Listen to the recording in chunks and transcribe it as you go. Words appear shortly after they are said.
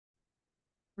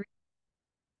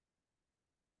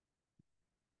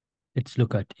Let's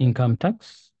look at income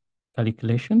tax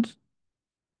calculations.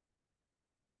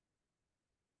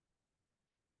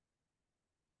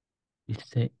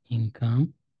 Let's say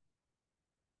income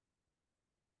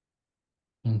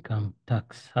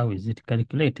tax. How is it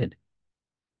calculated?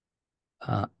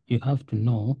 You have to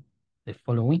know the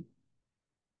following.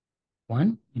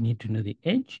 One, you need to know the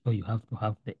age, or you have to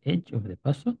have the age of the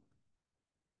person.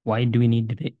 Why do we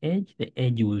need the age? The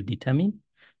age will determine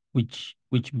which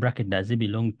bracket does it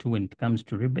belong to when it comes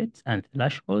to rebates and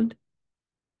threshold.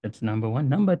 That's number one.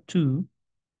 Number two,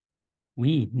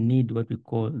 we need what we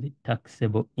call the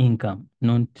taxable income,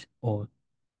 not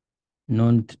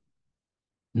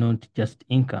just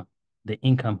income. The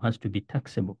income has to be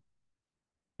taxable.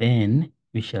 Then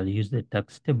we shall use the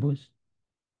tax tables.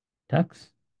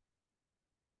 Tax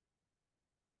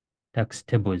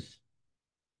tables.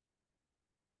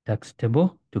 Tax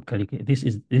table to calculate. This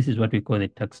is what we call the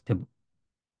tax table.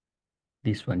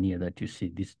 This one here that you see,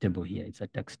 this table here, it's a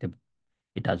tax table.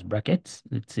 It has brackets.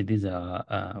 Let's see, these are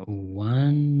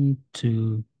 1,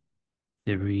 2,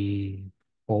 3,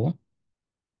 4,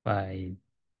 5,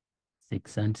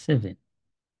 6, and 7.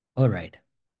 All right.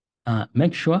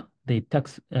 Make sure the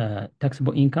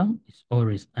taxable income is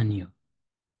always annual.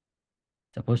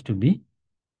 It's supposed to be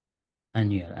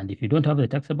annual. And if you don't have the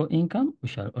taxable income, we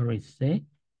shall always say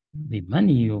the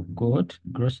money you've got,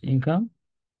 gross income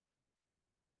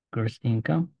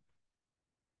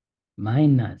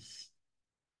minus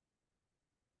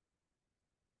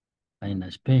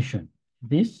pension.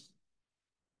 This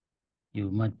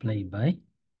you multiply by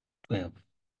 12.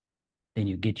 Then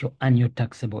you get your annual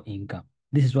taxable income.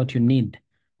 This is what you need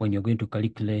when you're going to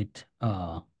calculate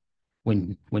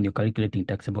when you're calculating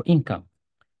taxable income.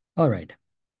 All right.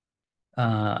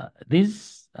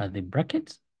 These are the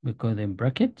brackets. We call them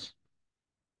brackets.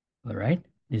 All right.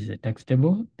 This is a tax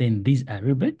table. Then these are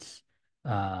rebates.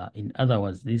 In other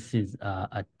words, this is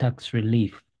a tax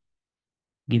relief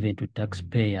given to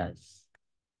taxpayers.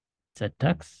 It's a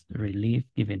tax relief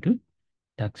given to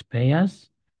taxpayers.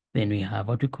 Then we have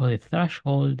what we call a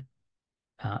threshold.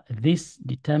 This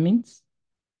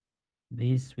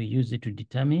we use it to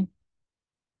determine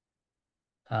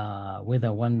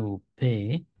whether one will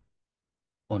pay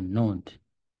or not.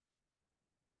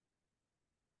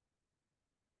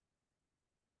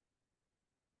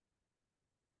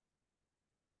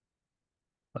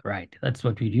 All right, that's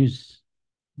what we use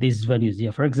these values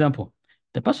here. For example,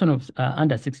 the person of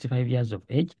under 65 years of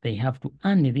age, they have to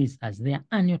earn this as their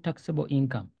annual taxable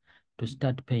income to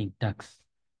start paying tax.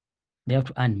 They have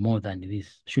to earn more than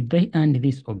this. Should they earn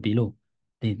this or below,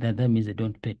 that means they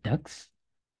don't pay tax.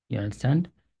 You understand?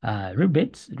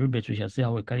 Rebates, we shall see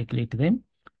how we calculate them,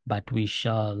 but we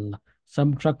shall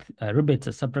subtract, rebates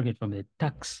are subtracted from the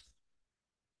tax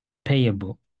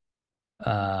payable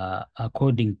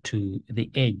according to the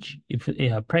age. If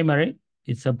primary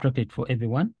is subtracted for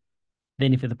everyone,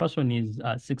 then if the person is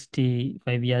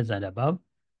 65 years and above,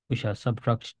 we shall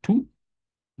subtract 2.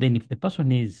 Then if the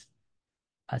person is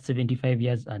 75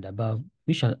 years and above,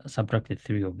 we shall subtract the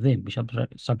 3 of them. We shall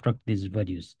subtract these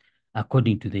values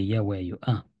according to the year where you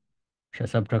are. We shall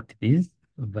subtract these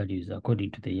values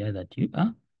according to the year that you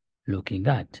are looking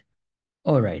at.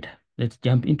 All right, let's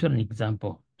jump into an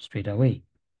example straight away.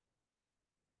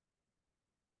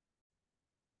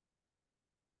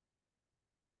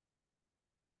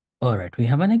 All right, we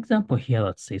have an example here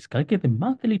that says calculate the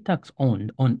monthly tax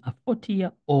owed on a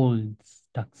 40-year-old's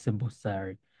taxable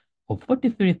salary of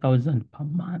 43,000 per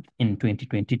month in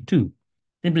 2022.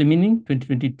 Simply meaning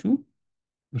 2022,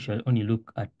 we shall only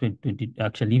look at 2020.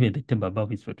 Actually, even the table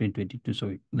above is for 2022,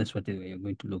 so that's what we are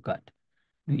going to look at.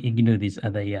 We ignore these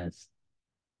other years.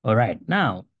 All right,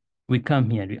 now we come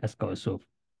here and we ask ourselves,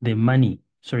 the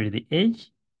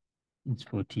age is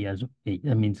 40 years of age.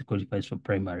 That means it qualifies for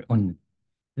primary only.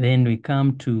 Then we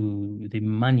come to the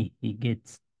money he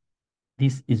gets.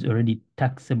 This is already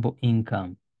taxable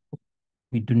income.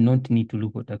 We do not need to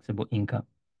look for taxable income.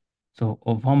 So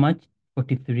of how much?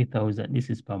 43,000. This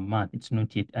is per month. It's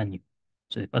not yet annual.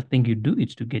 So the first thing you do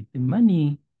is to get the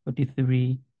money,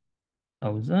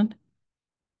 43,000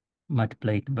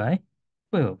 multiplied by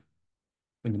 12.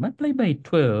 When you multiply by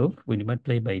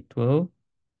 12,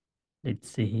 let's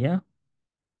see here,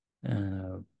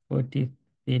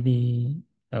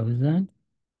 43,000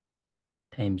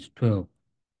 times 12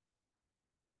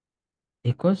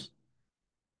 equals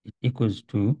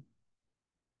to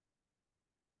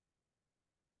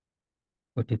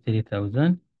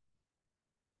 43,000.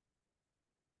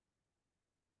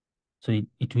 So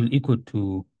it will equal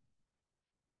to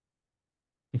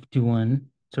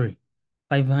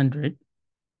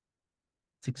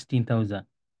 516,000.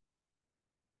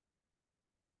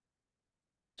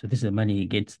 So this is the money he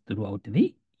gets throughout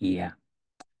the year.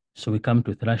 So we come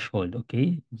to threshold,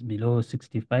 okay? It's below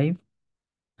 65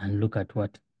 and look at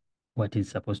what is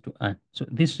supposed to earn. So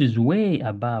this is way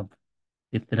above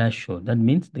the threshold. That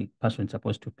means the person is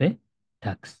supposed to pay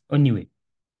tax. Anyway,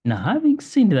 now having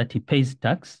seen that he pays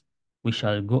tax, we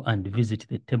shall go and visit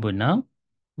the table now.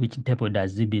 Which table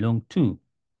does he belong to?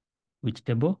 Which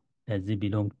table does he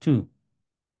belong to?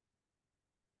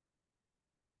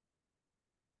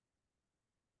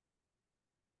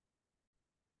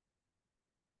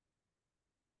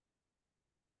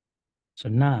 So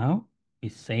now we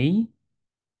say,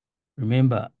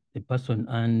 remember uh, the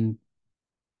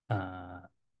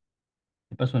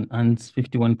person earns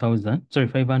 51,000, sorry,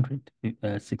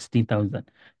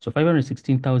 516,000. So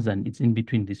 516,000, it's in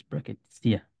between these brackets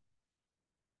here.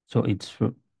 So it's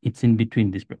in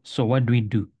between this bracket. So what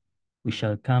do? We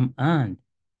shall come and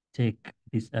take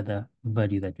this other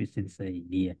value that we see say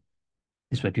here.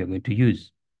 This is what we are going to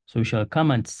use. So we shall come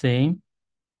and say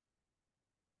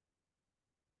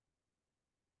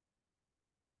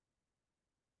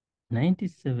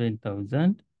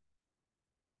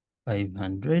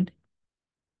 97,500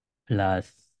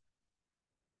 plus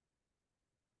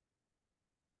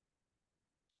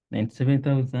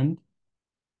 97,000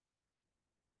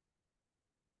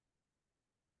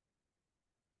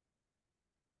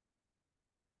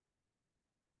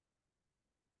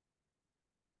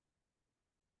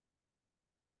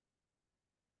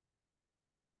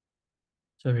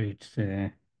 sorry, it's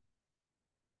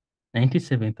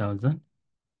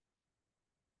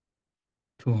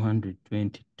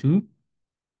 97,222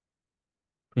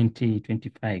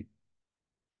 2025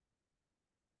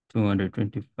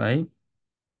 225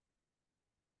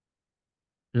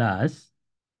 plus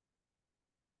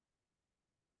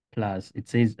it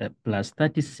says plus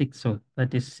 36, so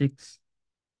 36,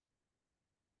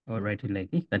 or write it like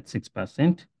this, that's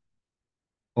 6%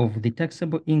 of the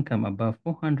taxable income above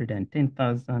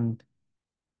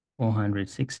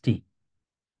 410,460.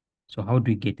 So how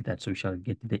do we get that? So we shall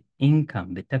get the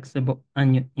income, the taxable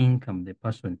annual income the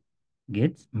person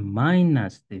gets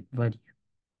minus the value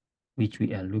which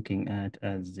we are looking at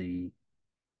as the,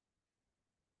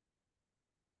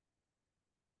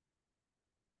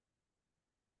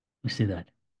 you see that?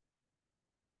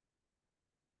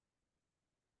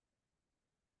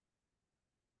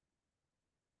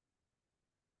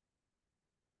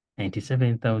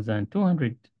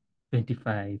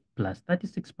 $97,225 plus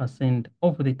 36%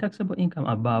 of the taxable income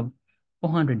above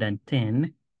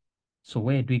 410. So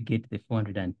where do we get the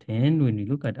 410? When we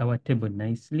look at our table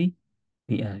nicely,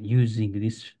 we are using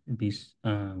this, we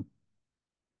are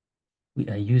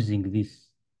using this.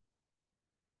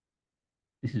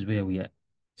 This is where we are.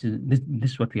 This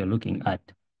is what we are looking at.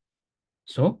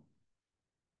 So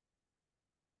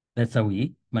that's how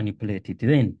we manipulate it.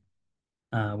 Then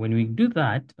when we do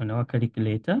that on our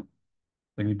calculator,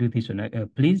 when we do this on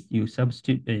please you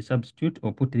substitute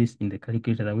or put this in the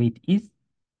calculator the way it is,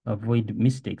 avoid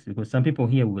mistakes, because some people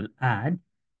here will add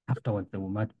afterwards they will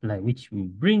multiply, which will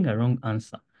bring a wrong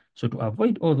answer. So to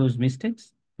avoid all those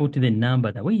mistakes, put the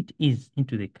number the way it is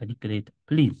into the calculator.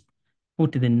 Please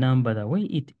put the number the way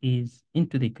it is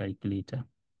into the calculator.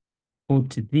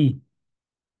 Put the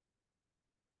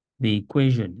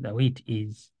equation the way it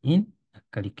is in a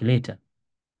calculator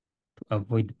to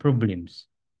avoid problems.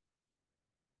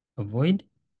 Avoid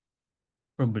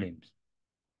problems.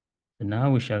 So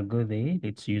now we shall go there.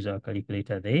 Let's use our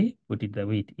calculator there. Put it the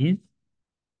way it is.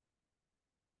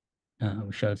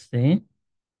 We shall say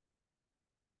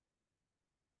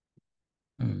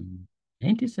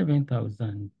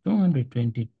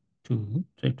 97,222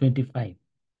 to 25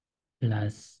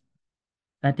 plus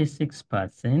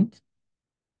 36%,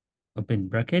 open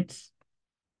brackets,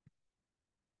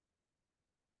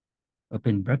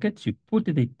 open brackets. You put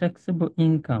the taxable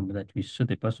income that we saw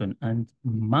the person earns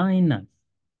minus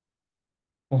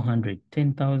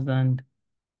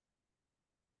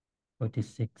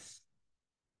 410,046.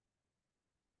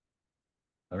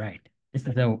 All right. This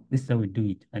is how we do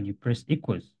it. And you press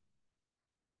equals.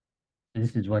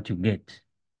 This is what you get.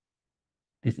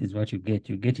 This is what you get.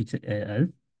 You get it as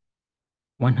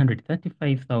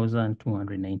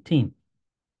 135,219.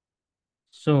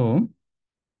 So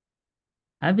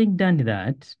having done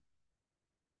that,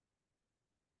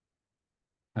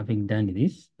 having done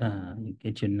this, you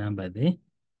get your number there.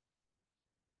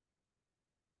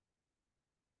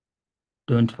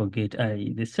 Don't forget,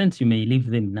 the cents you may leave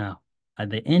them now. At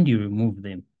the end, you remove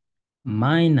them.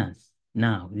 Minus,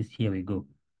 now, here we go.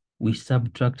 We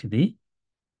subtract the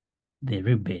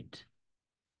rebate.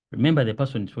 Remember, the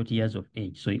person is 40 years of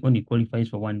age, so he only qualifies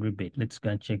for one rebate. Let's go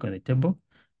and check on the table.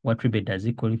 What rebate does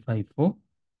he qualify for?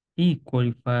 he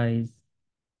qualifies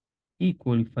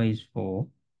for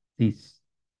this.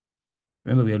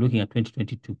 Remember, we are looking at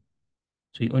 2022.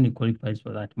 So he only qualifies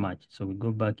for that much. So we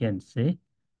go back here and say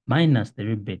minus the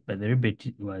rebate, but the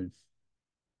rebate,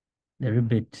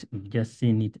 we've just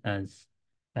seen it as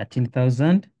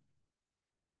 13,000,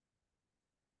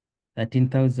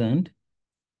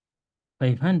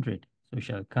 13,500. So we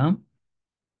shall come,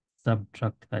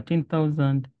 subtract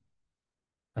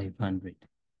 13,500.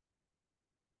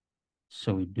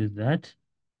 So we do that.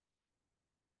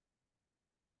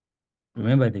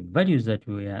 Remember the values that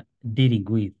we are dealing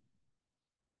with,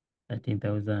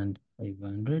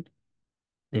 13,500.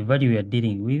 The value we are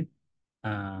dealing with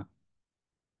are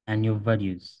annual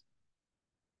values.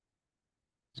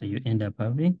 So you end up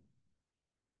having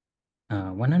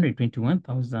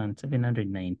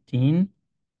 121,719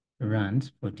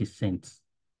 rands 40 cents.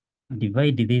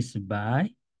 Divide this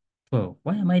by 12.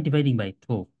 Why am I dividing by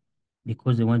 12?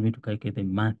 Because they want me to calculate the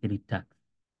monthly tax.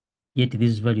 Yet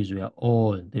these values were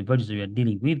all, the values we were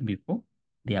dealing with before,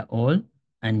 they are all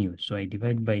annual. So I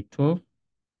divide by 12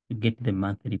 to get the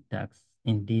monthly tax.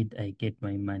 Indeed, I get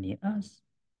my money as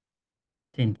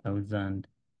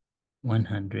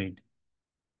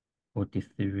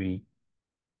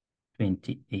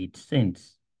 10,143.28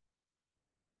 cents,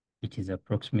 which is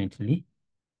approximately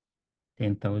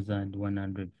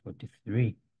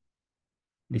 10,143.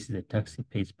 This is the tax he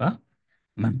pays per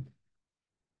month.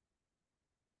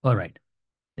 All right.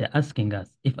 They're asking us,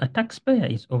 if a taxpayer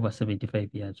is over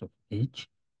 75 years of age,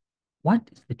 what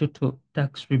is the total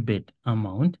tax rebate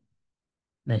amount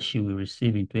that she will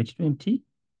receive in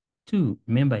 2022?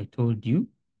 Remember, I told you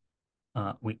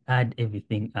we add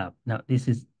everything up. Now, this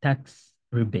is tax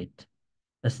rebate.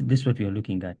 This is what we are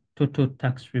looking at, total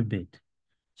tax rebate.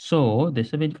 So the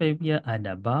 75-year and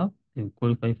above, they will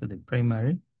qualify for the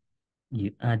primary.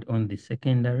 You add on the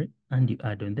secondary and you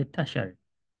add on the tertiary.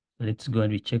 Let's go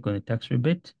and we check on the tax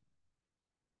rebate.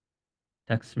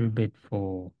 Tax rebate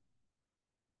for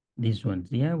these ones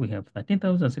here, we have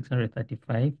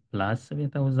 13,635 plus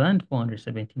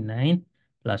 7,479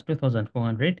 plus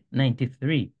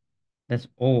 2,493. That's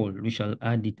all. We shall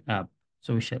add it up.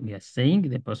 So we are saying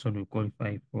the person will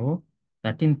qualify for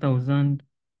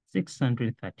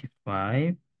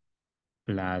 13,635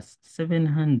 plus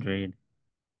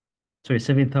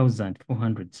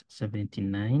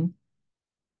 7,479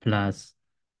 plus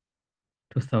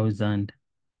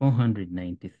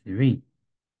 2,493.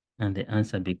 And the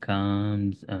answer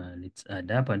becomes, let's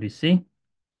add up and we see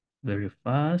very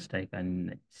fast. I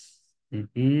can see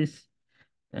this.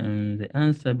 And the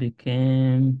answer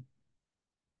became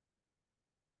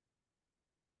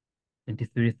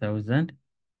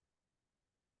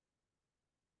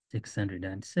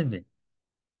 23,607.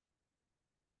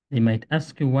 They might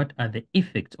ask you what are the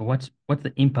effects or what's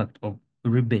the impact of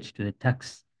rebate to the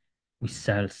tax. We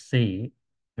shall say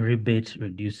rebate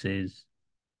reduces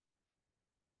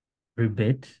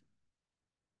rebate.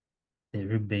 The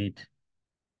rebate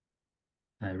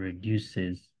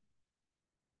reduces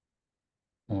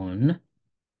on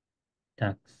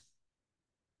tax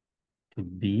to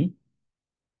be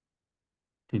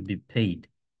paid.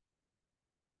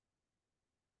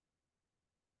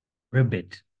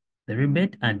 Rebate. The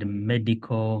rebate and the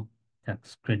medical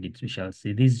tax credits, we shall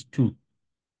say these two,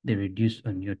 they reduce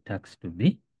on your tax to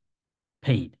be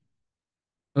paid.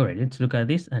 All right, let's look at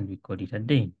this and we call it a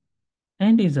day.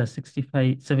 And is a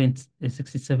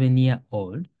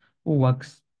 67-year-old who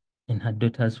works in her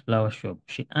daughter's flower shop.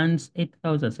 She earns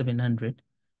 8,700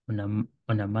 on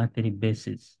a monthly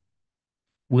basis.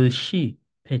 Will she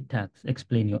pay tax?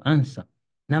 Explain your answer.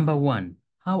 Number one,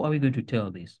 how are we going to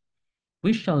tell this?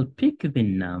 We shall pick the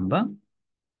number,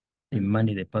 the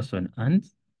money the person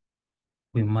earns,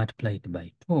 we multiply it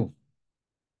by 12.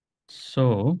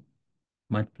 So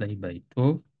multiply by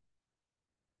 12,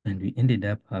 and we ended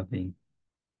up having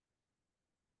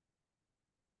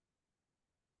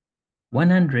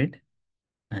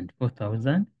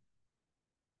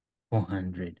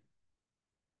 104,400.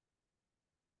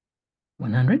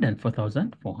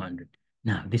 104,400.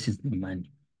 Now, this is the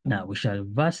money. Now, we shall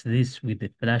verse this with the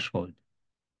threshold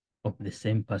of the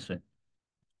same person.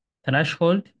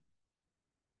 Threshold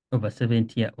over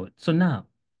 70-year-old. So now,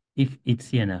 if it's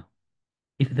here now,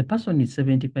 if the person is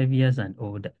 75 years and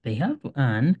older, they have to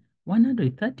earn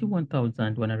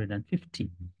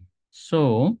 131,150.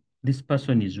 So this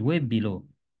person is way below.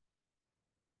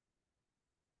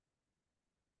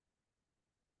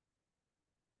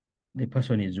 The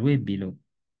person is way below.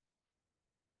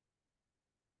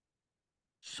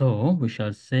 So we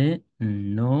shall say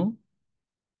no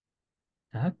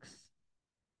tax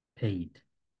paid.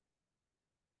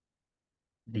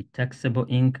 The taxable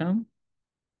income,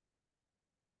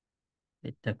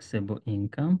 the taxable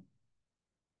income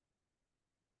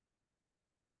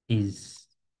is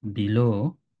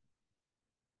below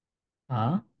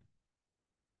a,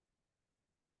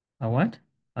 a what?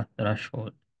 A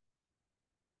threshold.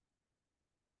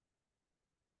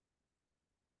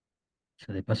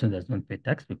 So the person does not pay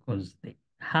tax because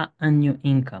her annual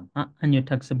income, her annual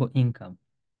taxable income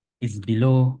is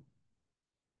below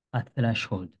a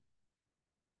threshold.